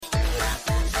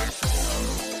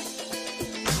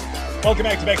Welcome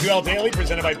back to BetQL Daily,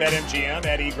 presented by BetMGM.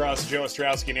 Ed Egros, Joe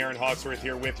Ostrowski, and Aaron Hawksworth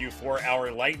here with you for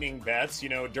our lightning bets. You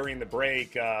know, during the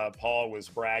break, Paul was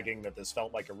bragging that this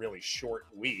felt like a really short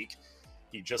week.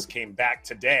 He just came back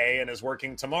today and is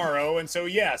working tomorrow. And so,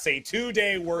 yes, a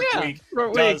 2-day work week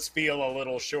does feel a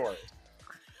little short.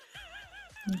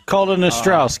 Called an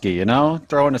Ostrowski, you know,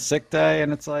 throwing a sick day,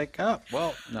 and it's like, oh,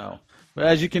 well, no. But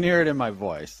as you can hear it in my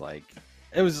voice, like,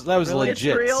 that was really a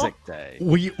legit sick day.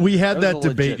 We had that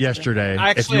debate yesterday.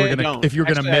 Actually, if you're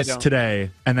gonna miss today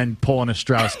and then pull an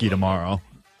Ostrowski tomorrow.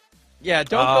 Yeah,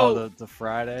 don't go the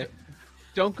Friday.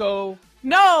 Don't go.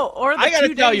 No, or the I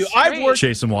gotta tell you, I've worked.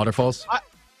 Chasing waterfalls.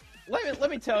 Let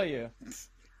me tell you.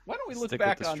 Why don't we look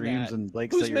back with the on streams that? and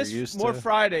lakes Who's that you're missed used more to?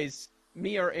 Fridays,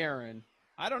 me or Aaron?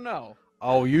 I don't know.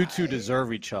 Oh, you two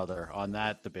deserve each other on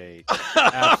that debate.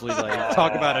 Absolutely. Like,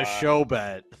 talk about a show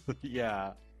bet.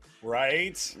 Yeah.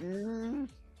 Right?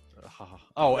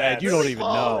 Oh, Ed, you don't even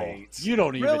know. You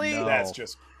don't even know. That's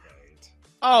just great.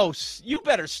 Oh, you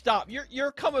better stop.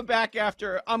 You're coming back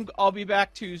after. I'll be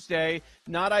back Tuesday.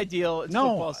 Not ideal. It's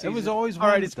football season. It was always Wednesday.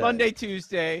 All right, it's Monday,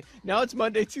 Tuesday. Now it's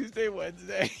Monday, Tuesday,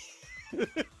 Wednesday.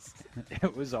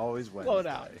 It was always Wednesday. Slow it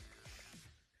out.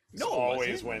 No,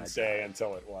 always Wednesday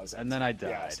until it wasn't. And then I died.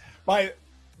 Yes.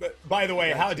 By the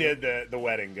way, how did the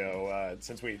wedding go?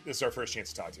 Since this is our first chance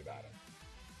to talk to you about it.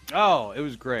 Oh, it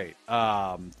was great.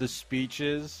 The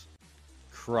speeches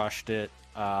crushed it.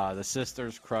 The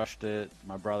sisters crushed it.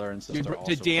 My brother and sister also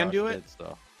did Dan do crushed it?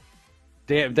 So.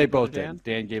 Dan, they both Dan? did.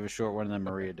 Dan gave a short one, and then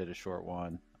Maria did a short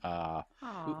one.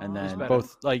 And then better?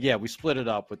 both, we split it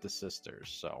up with the sisters.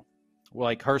 So,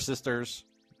 like her sisters,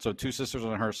 so 2 sisters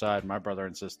on her side, my brother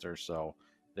and sister. So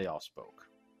they all spoke.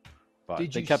 But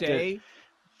Did they you kept say it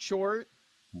short?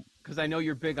 Because I know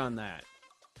you're big on that.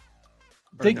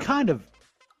 They kind of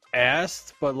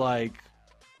asked, but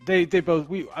they both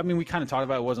we kind of talked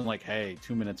about it. It wasn't like, hey,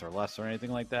 2 minutes or less or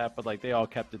anything like that, but they all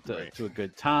kept it to a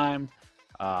good time.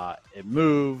 It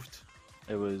moved.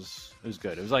 It was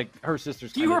good. It was like her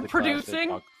sister's You were the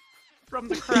producing from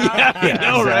the crowd. yeah, I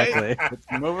know, exactly. right?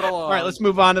 Let's move it along. All right, let's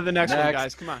move on to the next one,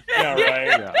 guys. Come on. Yeah,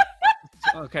 right. Yeah.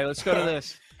 Okay, let's go to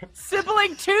this.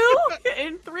 Sibling 2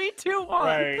 in 3, 2, 1.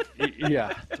 Right.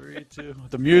 Yeah. 3, 2.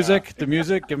 The music.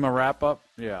 Give them a wrap up.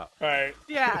 Yeah. Right.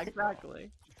 Yeah, exactly.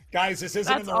 Guys, this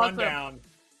isn't in the awesome. rundown.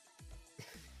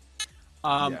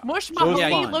 Mush So it was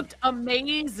Mahoney fun. looked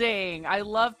amazing. I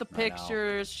love the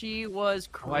pictures. She was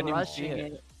I didn't see crushing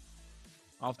it. it.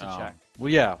 I'll have to check. Well,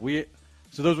 yeah.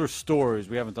 So those were stories.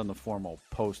 We haven't done the formal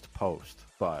post,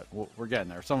 but we're getting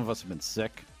there. Some of us have been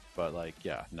sick, but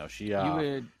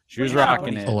she was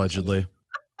rocking it. Allegedly.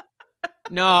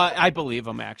 No, I believe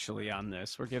him actually on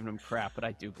this. We're giving him crap, but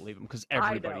I do believe him because I know.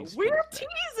 everybody's. We're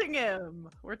teasing him.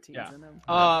 We're teasing him.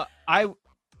 I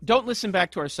don't listen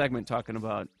back to our segment talking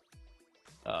about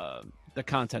the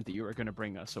content that you were going to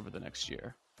bring us over the next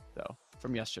year, though,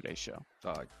 from yesterday's show.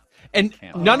 And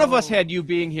none of us had you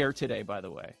being here today, by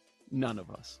the way. None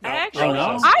of us. Actually,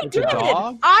 no? I It's a did.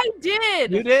 dog? I did.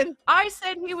 You did? I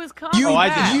said he was coming. You,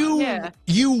 back. you, Yeah.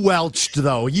 you welched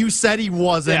though. You said he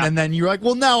wasn't, and then you're like,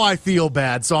 "Well, now I feel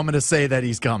bad, so I'm going to say that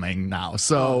he's coming now."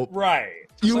 So Right.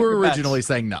 you like were your bets. originally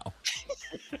saying no.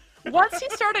 Once he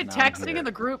started No, I'm texting here. in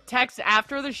the group text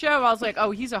after the show, I was like,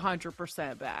 "Oh, he's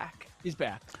 100% back." He's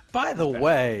back. By the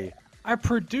way, I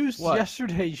produced What?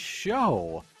 yesterday's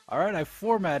show. All right, I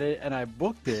formatted it and I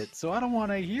booked it, so I don't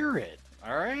want to hear it.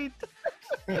 All right,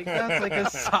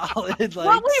 that's a solid.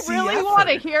 What we really want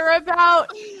to hear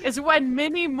about is when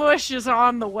Mini Mush is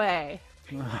on the way.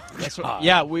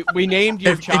 Yeah, we named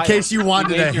your In child. case you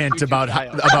wanted We a named your hint future about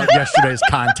child. yesterday's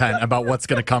content, about what's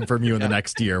going to come from you in the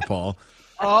next year, Paul.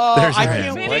 Oh, There's I your can't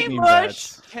hint. wait. Mini Lightning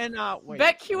Mush, bets. Cannot wait.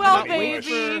 BetQL Cannot wait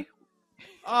baby.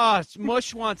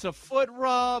 Mush wants a foot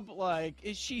rub.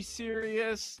 Is she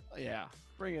serious? Yeah,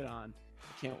 bring it on.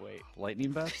 I can't wait. Lightning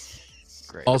bets.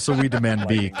 Great. Also, we demand to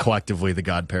be collectively the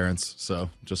godparents, so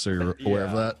just so you're aware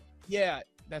of that. Yeah,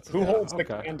 that's Who holds the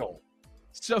Okay. candle?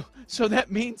 So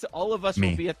that means all of us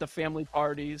Me. will be at the family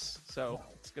parties. So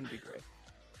it's gonna be great.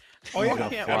 Oh, You yeah.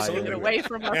 can't Absolutely. get away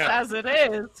from us Yeah. as it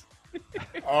is.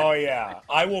 Oh, yeah.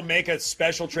 I will make a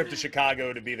special trip to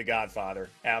Chicago to be the godfather.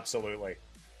 Absolutely.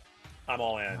 I'm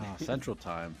all in. Central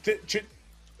Time. Should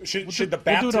the we'll do it on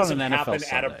baptism an NFL happen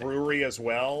at a Sunday. brewery as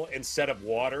well instead of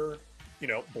water?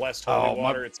 Blessed holy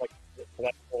water. It's like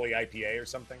blessed holy IPA or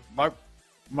something.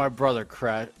 My brother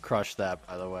crushed that,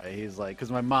 by the way. He's like,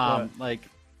 because my mom,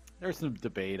 there's some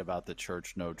debate about the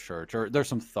church, no church, or there's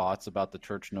some thoughts about the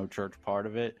church, no church part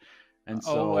of it. And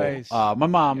so my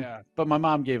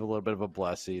mom gave a little bit of a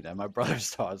blessing, and my brother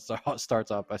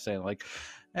starts off by saying like,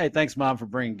 "Hey, thanks, Mom, for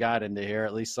bringing God into here.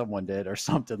 At least someone did," or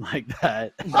something like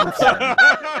that.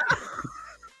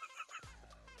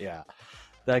 Yeah,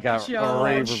 that got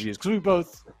rave reviews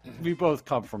because we both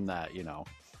come from that,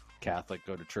 Catholic,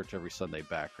 go to church every Sunday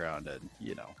background, and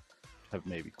have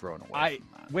maybe grown away from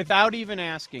that. Without even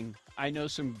asking, I know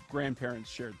some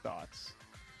grandparents shared thoughts.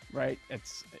 Right?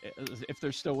 It's if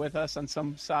they're still with us on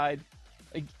some side,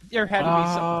 like, there had to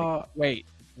be something. Like, wait,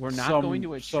 we're not going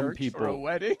to a church for a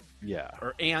wedding? Yeah,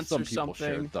 or aunts some or people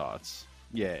something. Shared thoughts.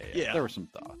 Yeah, there were some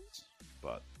thoughts,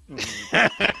 but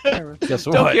guess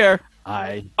what? Don't care.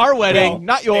 Our wedding,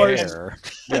 not yours.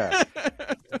 Yeah.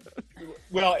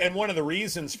 Well, and one of the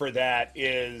reasons for that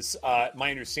is my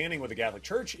understanding with the Catholic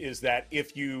Church is that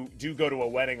if you do go to a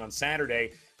wedding on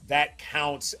Saturday, that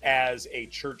counts as a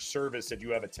church service that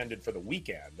you have attended for the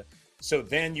weekend. So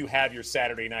then you have your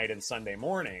Saturday night and Sunday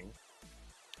morning.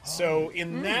 So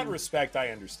in that respect, I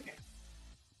understand.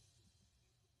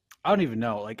 I don't even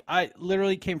know. Like, I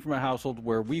literally came from a household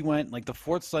where we went, like, the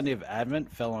fourth Sunday of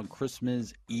Advent fell on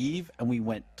Christmas Eve, and we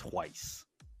went twice.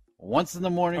 Once in the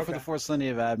morning for the fourth Sunday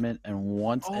of Advent, and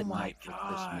once at night for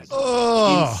Christmas.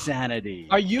 Insanity.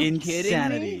 Are you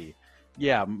kidding me?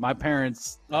 Yeah, my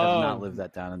parents have not lived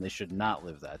that down, and they should not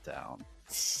live that down.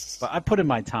 But I put in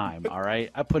my time, all right?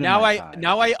 Now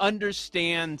I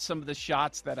understand some of the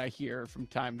shots that I hear from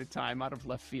time to time out of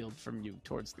left field from you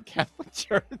towards the Catholic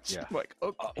Church. Yeah. I'm like,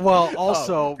 okay. Well,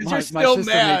 also, my sister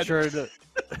mad.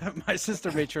 my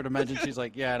sister made sure to mention, she's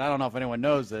like, yeah, and I don't know if anyone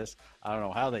knows this. I don't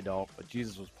know how they don't, but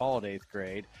Jesus was Paul in 8th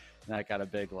grade, and that got a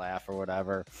big laugh or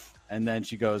whatever. And then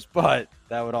she goes, but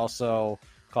that would also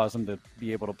cause them to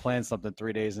be able to plan something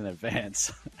 3 days in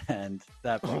advance, and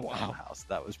that broke my house.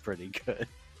 That was pretty good.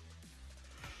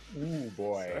 Ooh,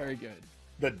 boy, very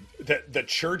good. The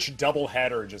church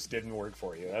doubleheader just didn't work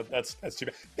for you. That's too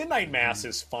bad. Midnight Mass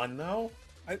is fun though.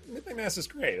 Midnight Mass is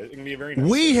great. It can be a very nice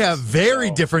we have very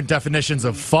different definitions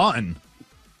of fun.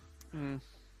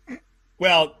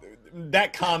 Well,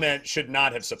 that comment should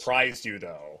not have surprised you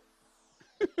though.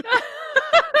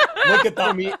 Look at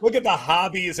the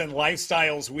hobbies and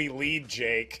lifestyles we lead,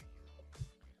 Jake.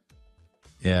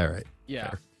 Yeah, right.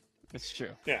 Yeah, it's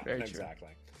true. Yeah, very exactly.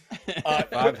 True.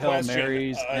 5 Hail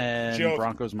Marys and Joe,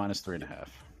 Broncos -3.5.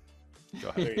 Go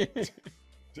ahead.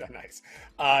 Nice.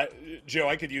 Joe,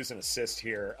 I could use an assist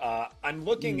here. I'm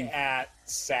looking at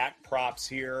sack props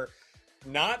here,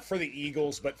 not for the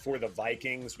Eagles, but for the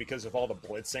Vikings because of all the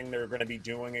blitzing they're going to be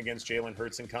doing against Jalen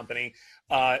Hurts and company.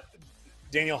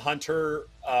 Daniel Hunter,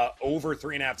 over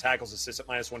 3.5 tackles, assist at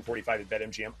 -145 at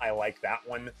BetMGM. I like that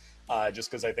one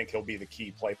just because I think he'll be the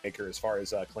key playmaker as far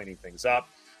as cleaning things up.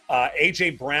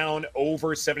 A.J. Brown,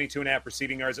 over 72.5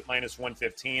 receiving yards at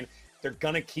 -115. They're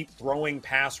going to keep throwing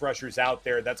pass rushers out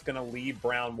there. That's going to leave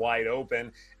Brown wide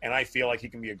open, and I feel like he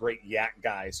can be a great yak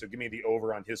guy. So give me the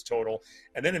over on his total.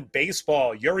 And then in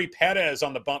baseball, Yuri Perez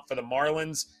on the bump for the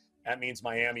Marlins. That means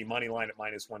Miami money line at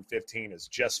 -115 is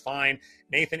just fine.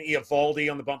 Nathan Eovaldi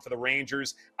on the bump for the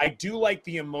Rangers. I do like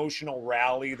the emotional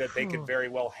rally that they could very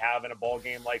well have in a ball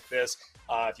game like this.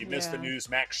 If you missed the news,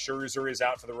 Max Scherzer is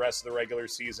out for the rest of the regular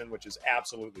season, which is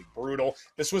absolutely brutal.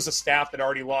 This was a staff that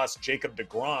already lost Jacob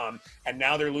deGrom, and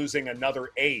now they're losing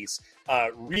another ace.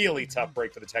 Really tough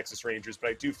break for the Texas Rangers, but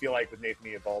I do feel like with Nathan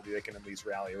Eovaldi, they can at least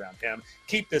rally around him.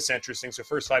 Keep this interesting. So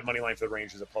first 5 money line for the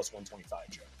Rangers at +125,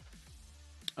 Joe.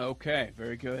 Okay,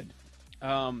 very good.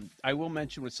 I will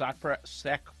mention with sack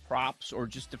props or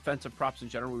just defensive props in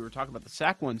general, we were talking about the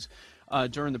sack ones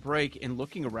during the break, and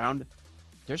looking around,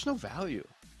 there's no value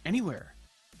anywhere.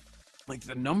 Like,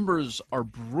 the numbers are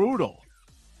brutal.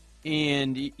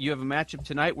 And you have a matchup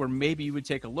tonight where maybe you would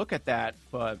take a look at that,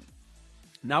 but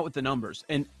not with the numbers.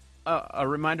 And a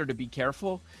reminder to be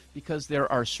careful, because there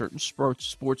are certain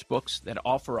sports books that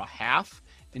offer a half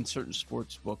and certain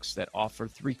sports books that offer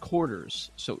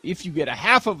 3/4. So if you get a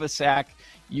half of a sack,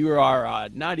 you are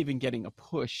not even getting a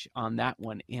push on that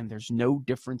one, and there's no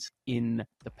difference in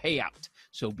the payout.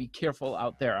 So be careful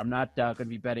out there. I'm not going to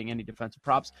be betting any defensive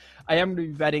props. I am going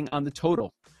to be betting on the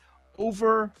total.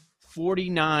 Over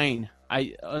 49.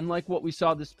 Unlike what we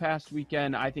saw this past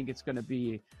weekend, I think it's going to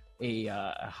be a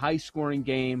high-scoring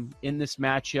game in this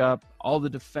matchup. All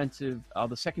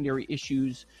the secondary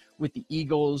issues with the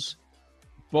Eagles.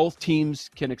 Both teams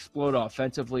can explode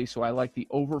offensively, so I like the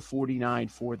over 49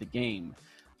 for the game.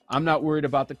 I'm not worried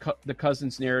about the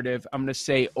Cousins narrative. I'm going to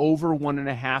say over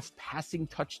 1.5 passing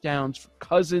touchdowns for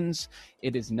Cousins.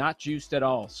 It is not juiced at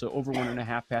all, so over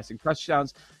 1.5 passing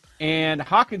touchdowns. And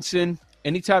Hawkinson,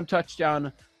 anytime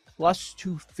touchdown,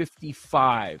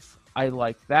 +255 I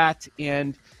like that.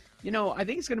 And, I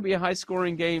think it's going to be a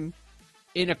high-scoring game.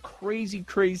 In a crazy,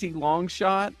 crazy long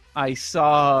shot, I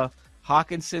saw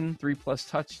Hawkinson 3+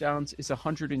 touchdowns is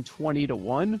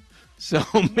 120-1. So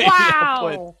maybe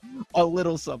I'll put a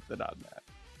little something on that.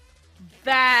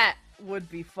 That would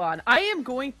be fun. I am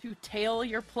going to tail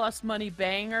your plus money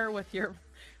banger with your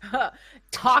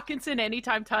Hawkinson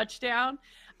anytime touchdown.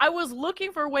 I was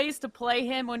looking for ways to play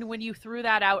him when you threw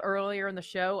that out earlier in the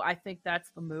show. I think that's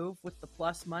the move with the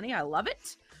plus money. I love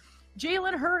it.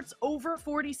 Jalen Hurts over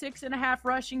 46.5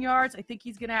 rushing yards. I think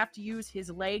he's going to have to use his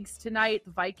legs tonight.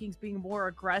 The Vikings being more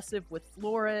aggressive with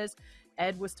Flores.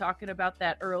 Ed was talking about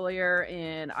that earlier,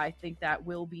 and I think that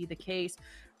will be the case.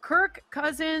 Kirk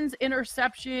Cousins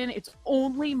interception, it's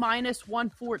only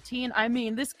 -114. I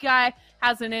mean, this guy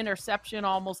has an interception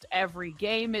almost every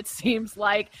game, it seems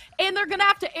like, and they're going to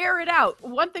have to air it out.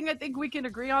 One thing I think we can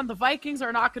agree on, the Vikings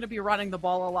are not going to be running the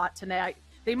ball a lot tonight.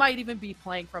 They might even be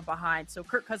playing from behind. So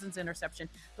Kirk Cousins interception,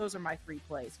 those are my 3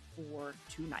 plays for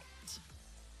tonight.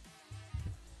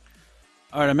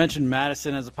 All right, I mentioned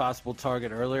Madison as a possible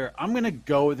target earlier. I'm going to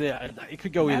go with it. It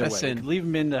could go either way. Could leave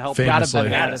him in to help. Famously. Gotta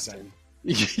bet Madison.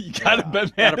 You gotta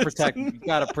bet Madison. You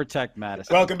gotta protect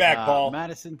Madison. Welcome back, Paul.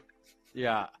 Madison.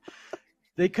 Yeah,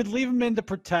 they could leave him in to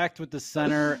protect with the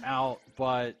center out,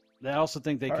 but I also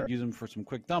think they could use him for some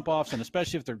quick dump offs, and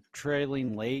especially if they're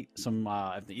trailing late. If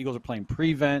the Eagles are playing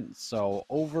prevent, so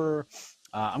over.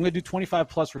 I'm going to do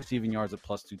 25+ receiving yards at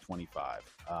 +225.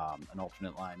 An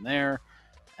alternate line there.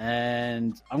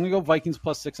 And I'm going to go Vikings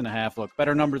 +6.5. Look,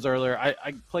 better numbers earlier. I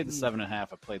played the 7.5.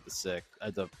 I played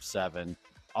the 7.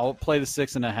 I'll play the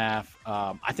 6.5.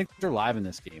 I think they're live in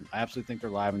this game. I absolutely think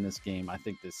they're live in this game. I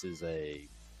think this is a,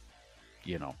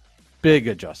 big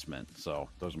adjustment. So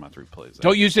those are my 3 plays.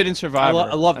 Don't use it in Survivor.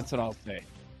 I love That's what I'll say.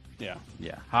 Yeah.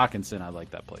 Yeah. Hawkinson, I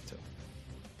like that play too.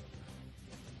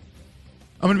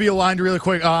 I'm going to be aligned really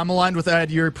quick. I'm aligned with Ed,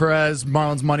 Yuri Perez,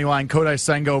 Marlins money line, Kodai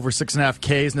Senga over 6.5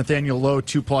 Ks, Nathaniel Lowe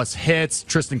 2+ hits,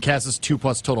 Tristan Cassis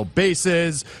 2+ total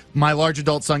bases, my large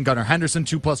adult son Gunnar Henderson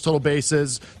 2+ total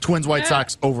bases, Twins White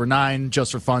Sox over 9,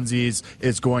 just for funsies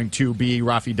is going to be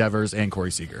Rafi Devers and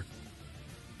Corey Seager.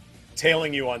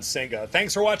 Tailing you on Senga.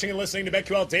 Thanks for watching and listening to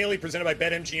BetQL Daily, presented by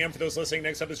BetMGM. For those listening,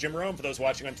 next up is Jim Rome. For those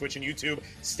watching on Twitch and YouTube,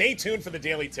 stay tuned for the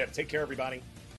Daily Tip. Take care, everybody.